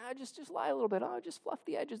 or just lie a little bit. Oh, just fluff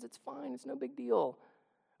the edges. It's fine. It's no big deal.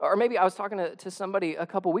 Or maybe I was talking to somebody a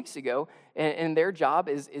couple weeks ago, and their job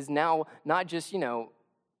is now not just,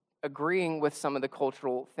 agreeing with some of the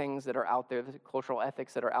cultural things that are out there, the cultural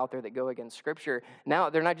ethics that are out there that go against Scripture.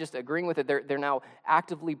 Now they're not just agreeing with it, they're now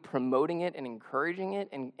actively promoting it and encouraging it,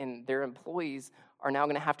 and their employees are now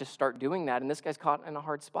going to have to start doing that. And this guy's caught in a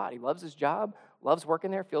hard spot. He loves his job, loves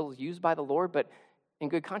working there, feels used by the Lord, but in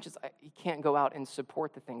good conscience, he can't go out and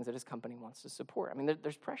support the things that his company wants to support. I mean,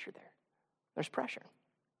 there's pressure there. There's pressure.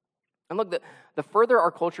 And look, the further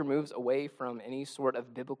our culture moves away from any sort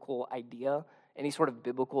of biblical idea, any sort of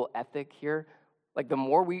biblical ethic here, like the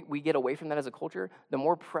more we get away from that as a culture, the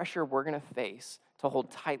more pressure we're going to face to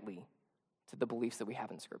hold tightly to the beliefs that we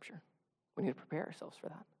have in Scripture. We need to prepare ourselves for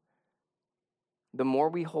that. The more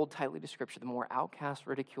we hold tightly to Scripture, the more outcast,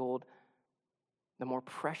 ridiculed, the more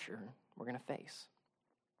pressure we're going to face.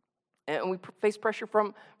 And we face pressure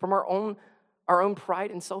from our own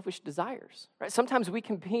pride and selfish desires, right? Sometimes we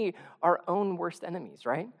can be our own worst enemies,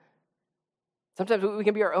 right? Sometimes we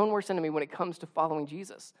can be our own worst enemy when it comes to following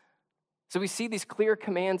Jesus. So we see these clear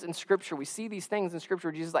commands in Scripture. We see these things in Scripture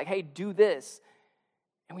where Jesus is like, hey, do this.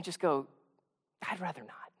 And we just go, I'd rather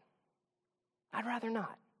not. I'd rather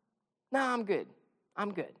not. No, I'm good.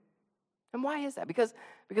 I'm good. And why is that? Because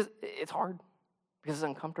it's hard. Because it's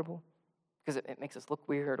uncomfortable. Because it makes us look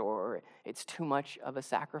weird, or it's too much of a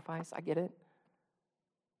sacrifice. I get it.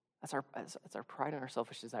 That's our pride and our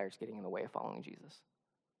selfish desires getting in the way of following Jesus.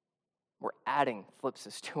 We're adding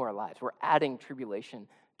thlipsis to our lives. We're adding tribulation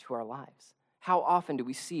to our lives. How often do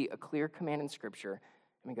we see a clear command in Scripture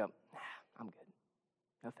and we go, I'm good.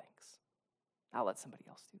 No thanks. I'll let somebody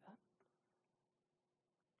else do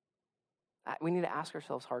that. We need to ask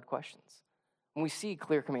ourselves hard questions. When we see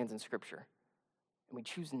clear commands in Scripture and we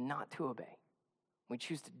choose not to obey, we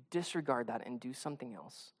choose to disregard that and do something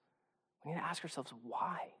else, we need to ask ourselves,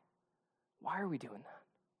 why? Why are we doing that?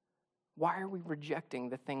 Why are we rejecting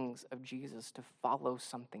the things of Jesus to follow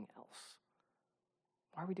something else?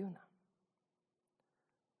 Why are we doing that?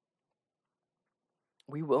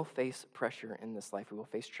 We will face pressure in this life. We will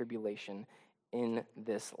face tribulation in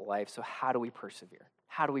this life. So how do we persevere?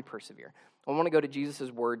 How do we persevere? I want to go to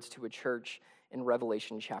Jesus' words to a church in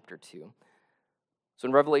Revelation chapter 2. So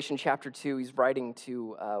in Revelation chapter 2, he's writing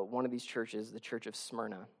to one of these churches, the church of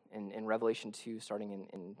Smyrna. In Revelation 2, starting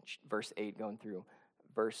in verse 8, going through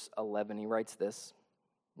verse 11, he writes this.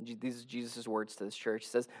 These are Jesus' words to this church. He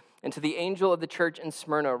says, "And to the angel of the church in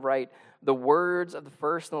Smyrna write, the words of the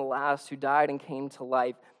first and the last who died and came to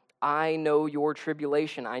life. I know your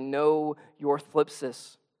tribulation. I know your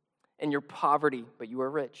thlipsis and your poverty, but you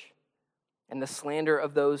are rich. And the slander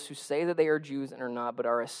of those who say that they are Jews and are not, but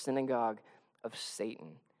are a synagogue of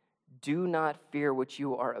Satan. Do not fear what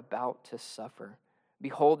you are about to suffer.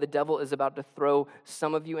 Behold, the devil is about to throw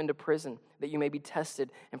some of you into prison, that you may be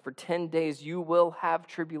tested, and for 10 days you will have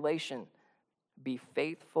tribulation. Be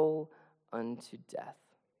faithful unto death,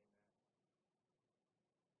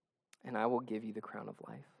 and I will give you the crown of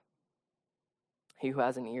life. He who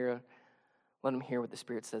has an ear, let him hear what the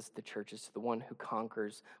Spirit says to the churches. To the one who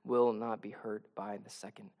conquers will not be hurt by the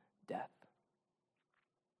second death."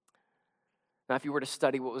 Now, if you were to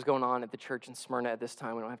study what was going on at the church in Smyrna at this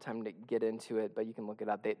time, we don't have time to get into it, but you can look it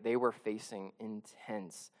up. They were facing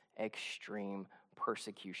intense, extreme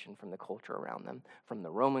persecution from the culture around them, from the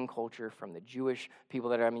Roman culture, from the Jewish people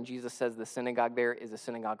that are, Jesus says the synagogue there is a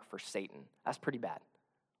synagogue for Satan. That's pretty bad.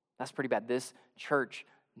 That's pretty bad. This church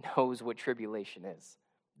knows what tribulation is.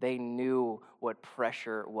 They knew what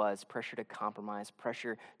pressure was, pressure to compromise,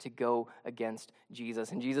 pressure to go against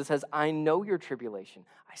Jesus. And Jesus says, I know your tribulation.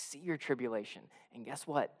 I see your tribulation. And guess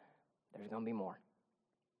what? There's going to be more.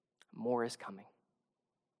 More is coming.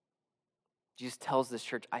 Jesus tells this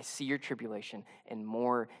church, I see your tribulation, and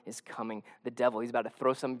more is coming. The devil, he's about to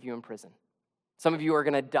throw some of you in prison. Some of you are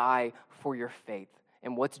going to die for your faith.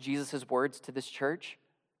 And what's Jesus' words to this church?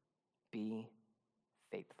 Be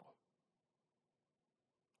faithful.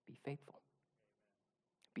 Be faithful.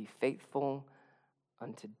 Be faithful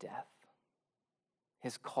unto death.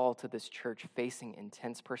 His call to this church facing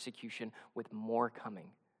intense persecution with more coming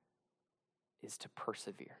is to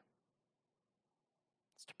persevere.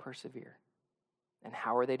 It's to persevere. And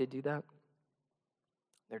how are they to do that?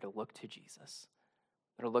 They're to look to Jesus.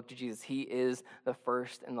 They're to look to Jesus. He is the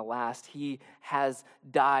first and the last. He has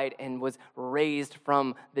died and was raised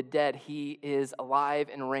from the dead. He is alive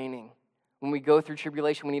and reigning. When we go through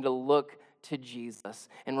tribulation, we need to look to Jesus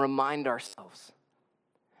and remind ourselves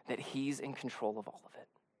that he's in control of all of it.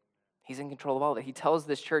 He's in control of all of it. He tells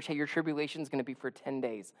this church, hey, your tribulation is going to be for 10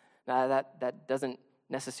 days. Now, that doesn't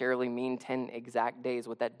necessarily mean 10 exact days.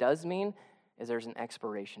 What that does mean is there's an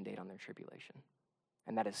expiration date on their tribulation,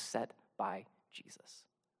 and that is set by Jesus.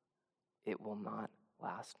 It will not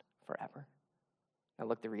last forever. Now,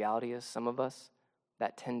 look, the reality is some of us,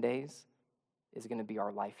 that 10 days is going to be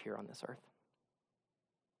our life here on this earth.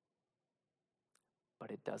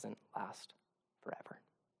 But it doesn't last forever.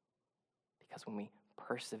 Because when we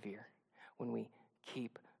persevere, when we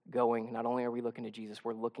keep going, not only are we looking to Jesus,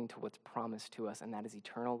 we're looking to what's promised to us, and that is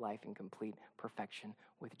eternal life and complete perfection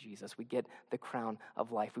with Jesus. We get the crown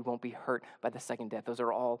of life. We won't be hurt by the second death. Those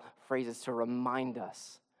are all phrases to remind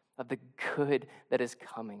us of the good that is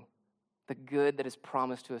coming, the good that is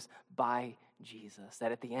promised to us by Jesus,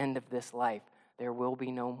 that at the end of this life, there will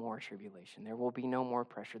be no more tribulation. There will be no more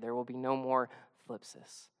pressure. There will be no more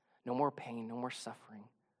thlipsis, no more pain, no more suffering.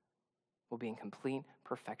 We'll be in complete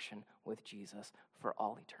perfection with Jesus for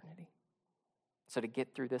all eternity. So to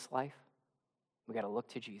get through this life, we got to look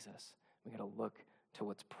to Jesus. We got to look to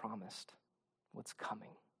what's promised, what's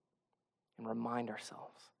coming, and remind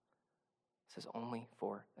ourselves this is only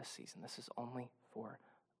for a season. This is only for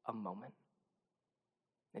a moment.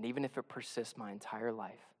 And even if it persists my entire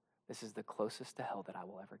life, this is the closest to hell that I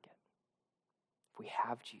will ever get. If we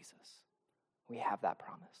have Jesus, we have that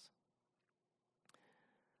promise.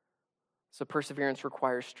 So perseverance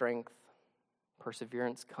requires strength.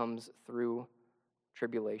 Perseverance comes through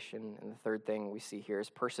tribulation. And the third thing we see here is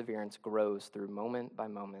perseverance grows through moment by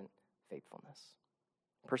moment faithfulness.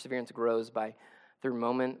 Perseverance grows through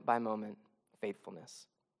moment by moment faithfulness.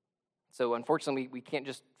 So unfortunately, we can't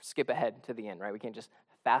just skip ahead to the end, right? We can't just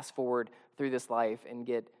fast forward through this life and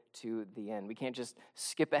get to the end. We can't just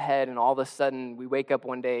skip ahead and all of a sudden we wake up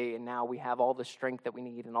one day and now we have all the strength that we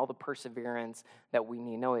need and all the perseverance that we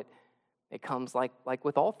need. No, it comes like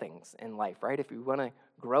with all things in life, right? If we want to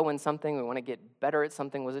grow in something, we want to get better at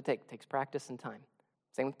something, what does it take? It takes practice and time.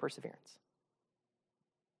 Same with perseverance.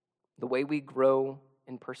 The way we grow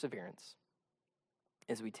in perseverance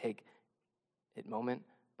is we take it moment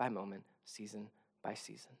by moment, season by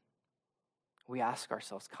season. We ask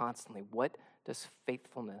ourselves constantly, what does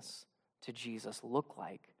faithfulness to Jesus look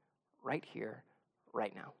like right here,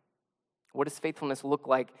 right now? What does faithfulness look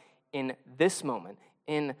like in this moment,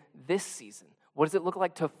 in this season? What does it look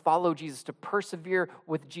like to follow Jesus, to persevere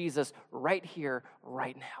with Jesus right here,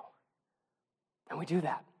 right now? And we do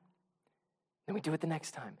that. And we do it the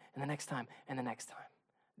next time, and the next time, and the next time.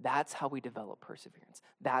 That's how we develop perseverance.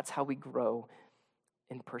 That's how we grow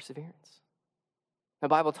in perseverance. The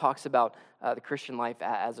Bible talks about the Christian life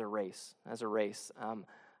as a race.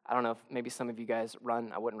 I don't know if maybe some of you guys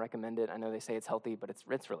run. I wouldn't recommend it. I know they say it's healthy, but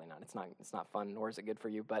it's really not. It's not fun, nor is it good for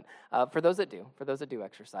you. But for those that do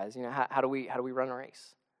exercise, how do we run a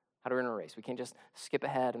race? How do we run a race? We can't just skip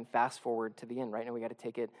ahead and fast forward to the end. Right now, we got to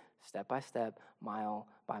take it step by step, mile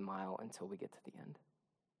by mile, until we get to the end.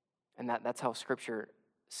 And that's how Scripture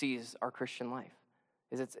sees our Christian life.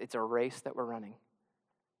 It's a race that we're running.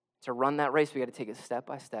 To run that race, we got to take it step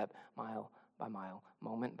by step, mile by mile,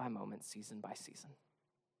 moment by moment, season by season.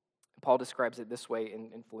 Paul describes it this way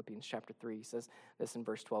in Philippians chapter 3. He says this in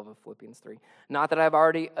verse 12 of Philippians 3. Not that I've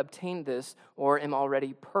already obtained this or am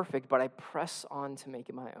already perfect, but I press on to make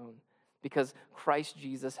it my own, because Christ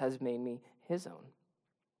Jesus has made me his own.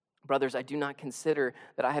 Brothers, I do not consider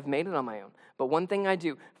that I have made it on my own, but one thing I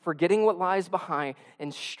do, forgetting what lies behind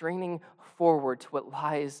and straining forward to what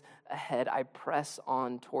lies ahead, I press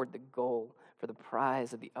on toward the goal for the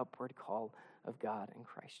prize of the upward call of God in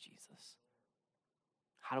Christ Jesus.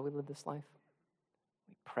 How do we live this life?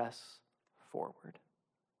 We press forward.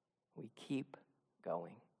 we keep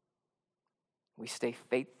going. We stay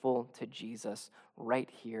faithful to Jesus right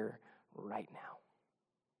here, right now.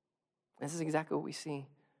 This is exactly what we see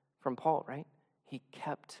from Paul, right? He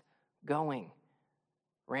kept going.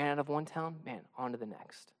 Ran out of one town, man, on to the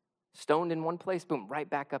next. Stoned in one place, boom, right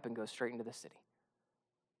back up and goes straight into the city.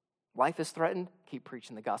 Life is threatened, keep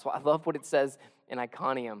preaching the gospel. I love what it says in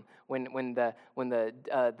Iconium when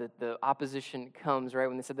the opposition comes, right?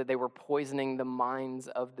 When they said that they were poisoning the minds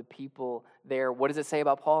of the people there. What does it say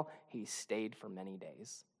about Paul? He stayed for many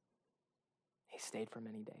days. He stayed for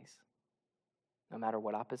many days. No matter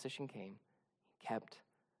what opposition came, he kept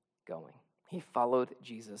going. He followed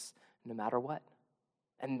Jesus no matter what.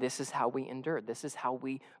 And this is how we endure. This is how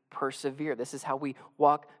we persevere. This is how we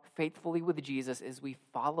walk faithfully with Jesus, is we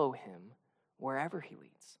follow him wherever he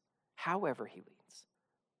leads, however he leads.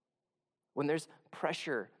 When there's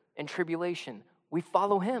pressure and tribulation, we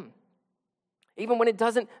follow him. Even when it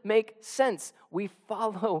doesn't make sense, we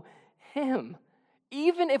follow him.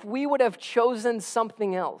 Even if we would have chosen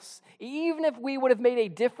something else, even if we would have made a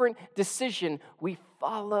different decision, we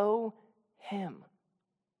follow him.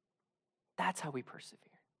 That's how we persevere.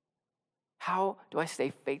 How do I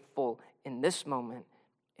stay faithful in this moment,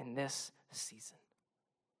 in this season?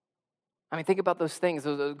 I mean, think about those things.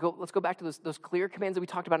 Let's go back to those clear commands that we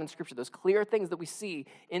talked about in Scripture, those clear things that we see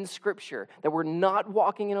in Scripture that we're not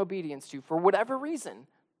walking in obedience to for whatever reason.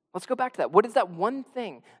 Let's go back to that. What is that one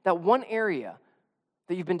thing, that one area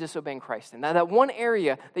that you've been disobeying Christ in? That one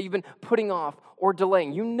area that you've been putting off or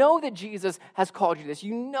delaying? You know that Jesus has called you to this.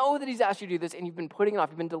 You know that he's asked you to do this, and you've been putting it off.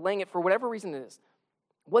 You've been delaying it for whatever reason it is.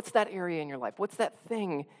 What's that area in your life? What's that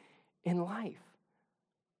thing in life?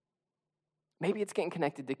 Maybe it's getting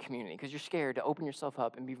connected to community because you're scared to open yourself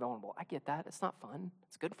up and be vulnerable. I get that. It's not fun.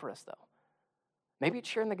 It's good for us, though. Maybe it's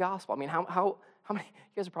sharing the gospel. I mean, how many,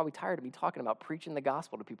 you guys are probably tired of me talking about preaching the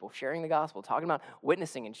gospel to people, sharing the gospel, talking about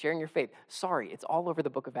witnessing and sharing your faith. Sorry, it's all over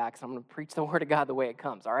the book of Acts. I'm going to preach the word of God the way it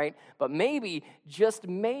comes, all right? But maybe, just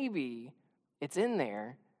maybe, it's in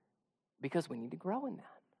there because we need to grow in that.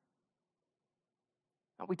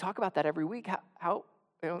 We talk about that every week. How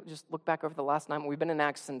just look back over the last 9 months. We've been in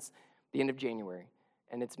Acts since the end of January,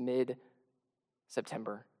 and it's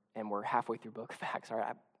mid-September, and we're halfway through book of Acts. All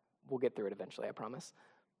right, we'll get through it eventually, I promise.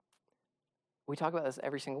 We talk about this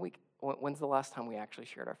every single week. When's the last time we actually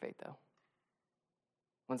shared our faith, though?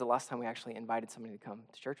 When's the last time we actually invited somebody to come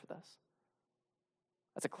to church with us?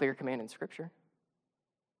 That's a clear command in Scripture.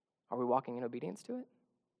 Are we walking in obedience to it?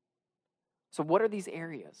 So what are these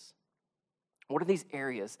areas? What are these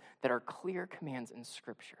areas that are clear commands in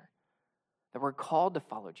Scripture that we're called to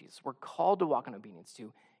follow Jesus, we're called to walk in obedience to,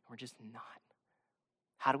 and we're just not?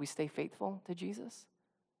 How do we stay faithful to Jesus?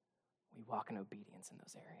 We walk in obedience in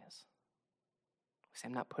those areas. We say,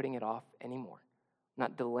 I'm not putting it off anymore. I'm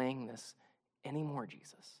not delaying this anymore,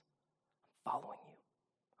 Jesus. I'm following you.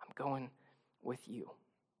 I'm going with you.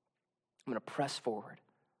 I'm going to press forward.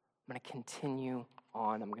 I'm going to continue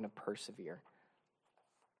on. I'm going to persevere.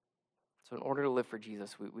 So in order to live for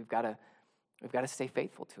Jesus, we've got to stay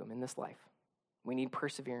faithful to him in this life. We need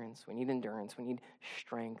perseverance. We need endurance. We need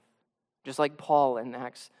strength. Just like Paul in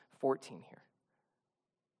Acts 14 here.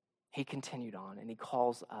 He continued on, and he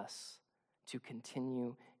calls us to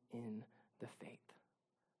continue in the faith.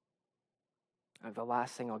 The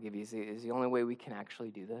last thing I'll give you is the only way we can actually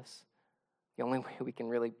do this, the only way we can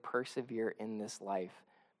really persevere in this life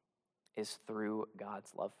is through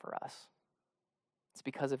God's love for us. It's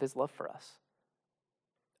because of his love for us.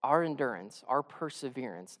 Our endurance, our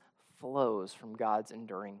perseverance flows from God's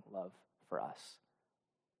enduring love for us.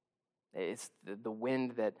 It's the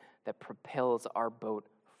wind that propels our boat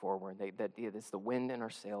forward. It's the wind in our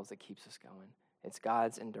sails that keeps us going. It's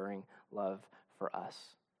God's enduring love for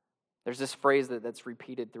us. There's this phrase that's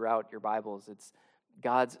repeated throughout your Bibles. It's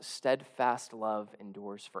God's steadfast love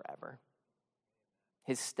endures forever.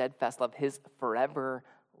 His steadfast love, his forever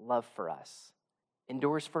love for us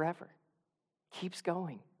endures forever. Keeps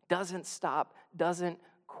going. Doesn't stop. Doesn't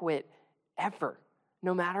quit ever.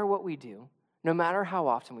 No matter what we do, no matter how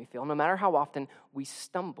often we fail, no matter how often we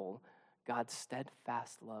stumble, God's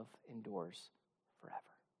steadfast love endures forever.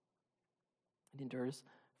 It endures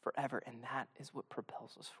forever, and that is what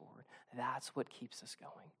propels us forward. That's what keeps us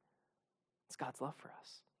going. It's God's love for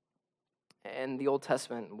us. In the Old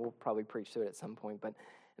Testament, we'll probably preach to it at some point, but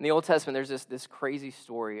in the Old Testament, there's this crazy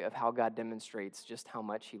story of how God demonstrates just how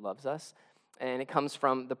much he loves us. And it comes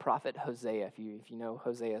from the prophet Hosea. If you know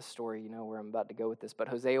Hosea's story, you know where I'm about to go with this. But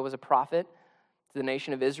Hosea was a prophet to the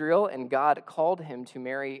nation of Israel, and God called him to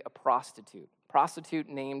marry a prostitute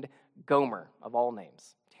named Gomer, of all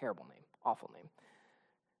names. Terrible name, awful name.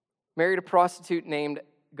 Married a prostitute named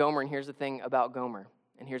Gomer, and here's the thing about Gomer,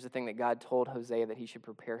 and here's the thing that God told Hosea that he should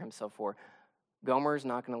prepare himself for. Gomer's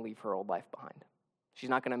not going to leave her old life behind. She's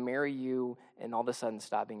not going to marry you and all of a sudden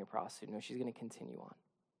stop being a prostitute. No, she's going to continue on.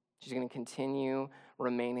 She's going to continue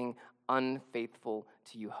remaining unfaithful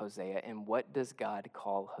to you, Hosea. And what does God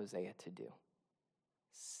call Hosea to do?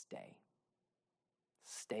 Stay.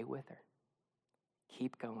 Stay with her.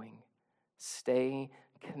 Keep going. Stay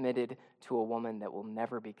committed to a woman that will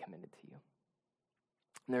never be committed to you.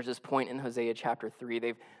 And there's this point in Hosea chapter 3.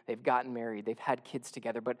 They've gotten married. They've had kids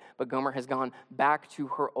together. But Gomer has gone back to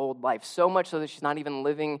her old life, so much so that she's not even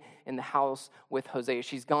living in the house with Hosea.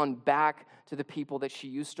 She's gone back to the people that she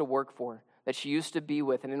used to work for, that she used to be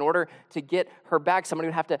with. And in order to get her back, somebody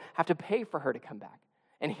would have to pay for her to come back.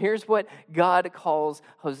 And here's what God calls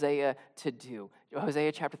Hosea to do.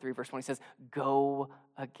 Hosea chapter 3, verse 1, he says, "Go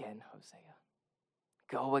again, Hosea.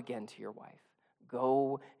 Go again to your wife.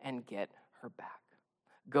 Go and get her back.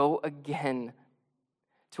 Go again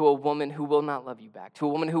to a woman who will not love you back, to a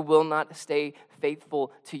woman who will not stay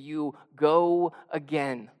faithful to you. Go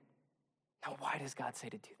again." Now, why does God say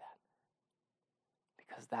to do that?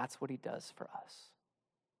 Because that's what he does for us.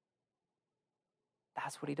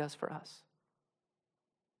 That's what he does for us.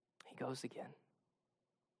 He goes again.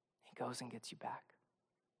 He goes and gets you back.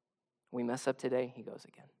 We mess up today, he goes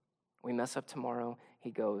again. We mess up tomorrow, he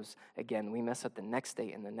goes again. We mess up the next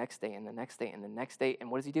day and the next day and the next day and the next day. And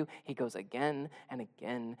what does he do? He goes again and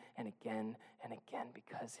again and again and again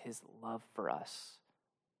because his love for us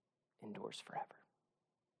endures forever.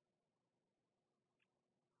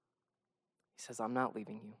 He says, I'm not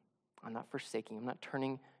leaving you. I'm not forsaking you. I'm not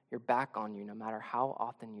turning your back on you no matter how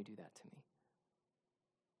often you do that to me.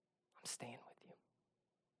 I'm staying with you.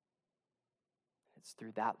 It's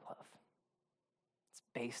through that love. It's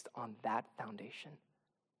based on that foundation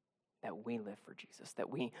that we live for Jesus, that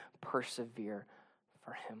we persevere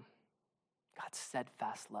for him. God's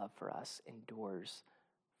steadfast love for us endures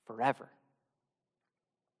forever.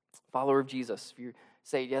 Follower of Jesus, if you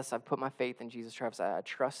say, yes, I've put my faith in Jesus, Travis, I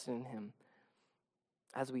trust in him.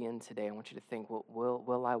 As we end today, I want you to think,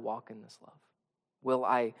 will I walk in this love? Will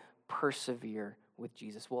I persevere with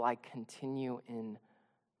Jesus? Will I continue in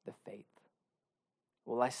the faith?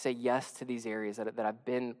 Will I say yes to these areas that I've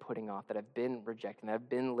been putting off, that I've been rejecting, that I've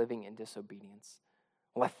been living in disobedience?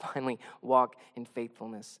 Will I finally walk in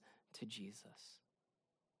faithfulness to Jesus?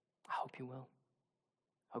 I hope you will.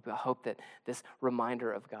 I hope that this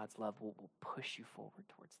reminder of God's love will push you forward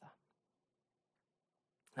towards that.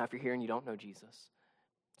 Now, if you're here and you don't know Jesus,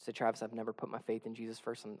 say, Travis, I've never put my faith in Jesus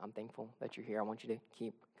first. I'm thankful that you're here. I want you to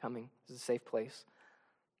keep coming. This is a safe place.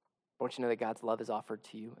 I want you to know that God's love is offered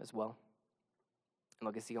to you as well. And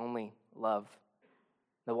look, it's the only love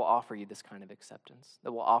that will offer you this kind of acceptance,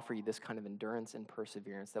 that will offer you this kind of endurance and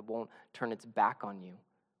perseverance, that won't turn its back on you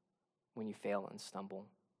when you fail and stumble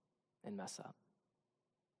and mess up.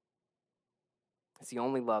 It's the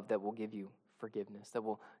only love that will give you forgiveness, that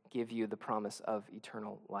will give you the promise of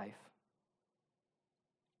eternal life.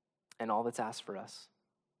 And all that's asked for us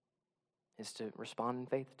is to respond in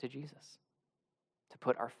faith to Jesus, to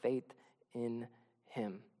put our faith in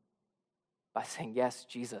him by saying, yes,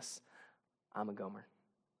 Jesus, I'm a Gomer.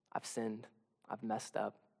 I've sinned. I've messed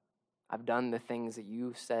up. I've done the things that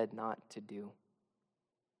you said not to do.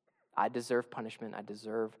 I deserve punishment. I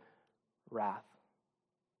deserve wrath.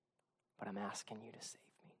 But I'm asking you to save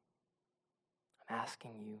me. I'm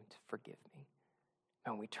asking you to forgive me.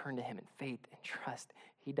 And when we turn to him in faith and trust,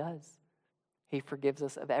 he does. He forgives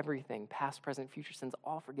us of everything, past, present, future sins,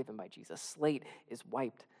 all forgiven by Jesus. Slate is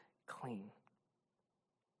wiped clean.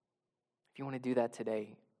 If you want to do that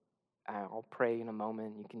today, I'll pray in a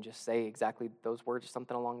moment. You can just say exactly those words or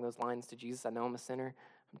something along those lines to Jesus. I know I'm a sinner.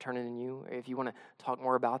 I'm turning to you. If you want to talk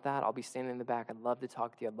more about that, I'll be standing in the back. I'd love to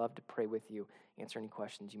talk to you. I'd love to pray with you, answer any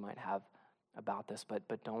questions you might have about this.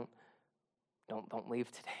 But don't leave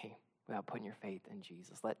today without putting your faith in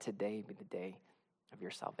Jesus. Let today be the day of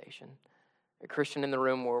your salvation. A Christian in the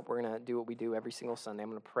room, we're going to do what we do every single Sunday. I'm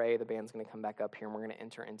going to pray. The band's going to come back up here, and we're going to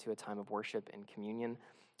enter into a time of worship and communion.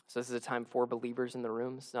 So this is a time for believers in the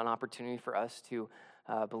room. It's an opportunity for us to,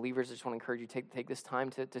 believers, I just want to encourage you to take this time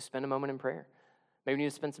to spend a moment in prayer. Maybe you need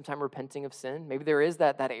to spend some time repenting of sin. Maybe there is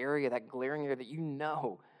that area, that glaring area that you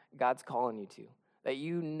know God's calling you to, that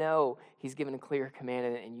you know he's given a clear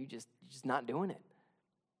command and you're just not doing it.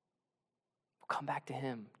 Come back to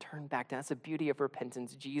him. Turn back to him. That's the beauty of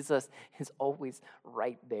repentance. Jesus is always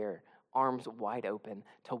right there, arms wide open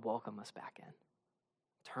to welcome us back in.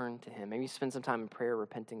 Turn to him. Maybe you spend some time in prayer,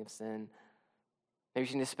 repenting of sin. Maybe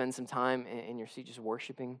you need to spend some time in your seat just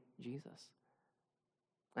worshiping Jesus.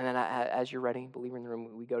 And then as you're ready, believer in the room,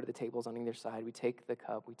 we go to the tables on either side. We take the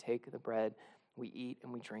cup, we take the bread, we eat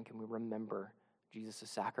and we drink, and we remember Jesus'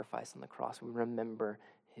 sacrifice on the cross. We remember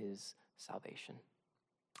his salvation.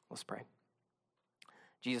 Let's pray.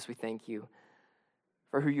 Jesus, we thank you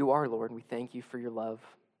for who you are, Lord. We thank you for your love.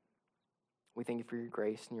 We thank you for your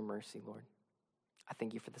grace and your mercy, Lord. I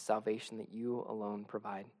thank you for the salvation that you alone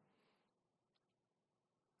provide.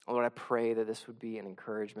 Lord, I pray that this would be an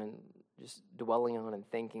encouragement, just dwelling on and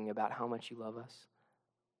thinking about how much you love us,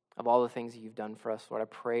 of all the things that you've done for us. Lord, I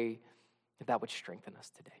pray that would strengthen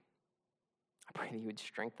us today. I pray that you would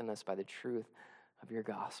strengthen us by the truth of your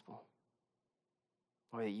gospel.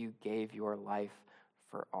 Lord, that you gave your life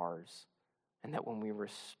for ours, and that when we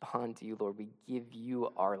respond to you, Lord, we give you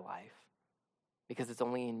our life, because it's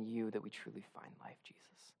only in you that we truly find life,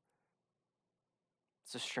 Jesus.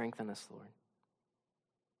 So strengthen us, Lord.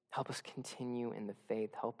 Help us continue in the faith.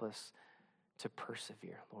 Help us to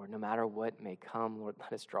persevere, Lord. No matter what may come, Lord,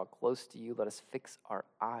 let us draw close to you. Let us fix our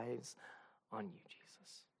eyes on you,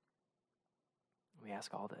 Jesus. We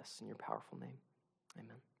ask all this in your powerful name.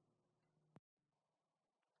 Amen.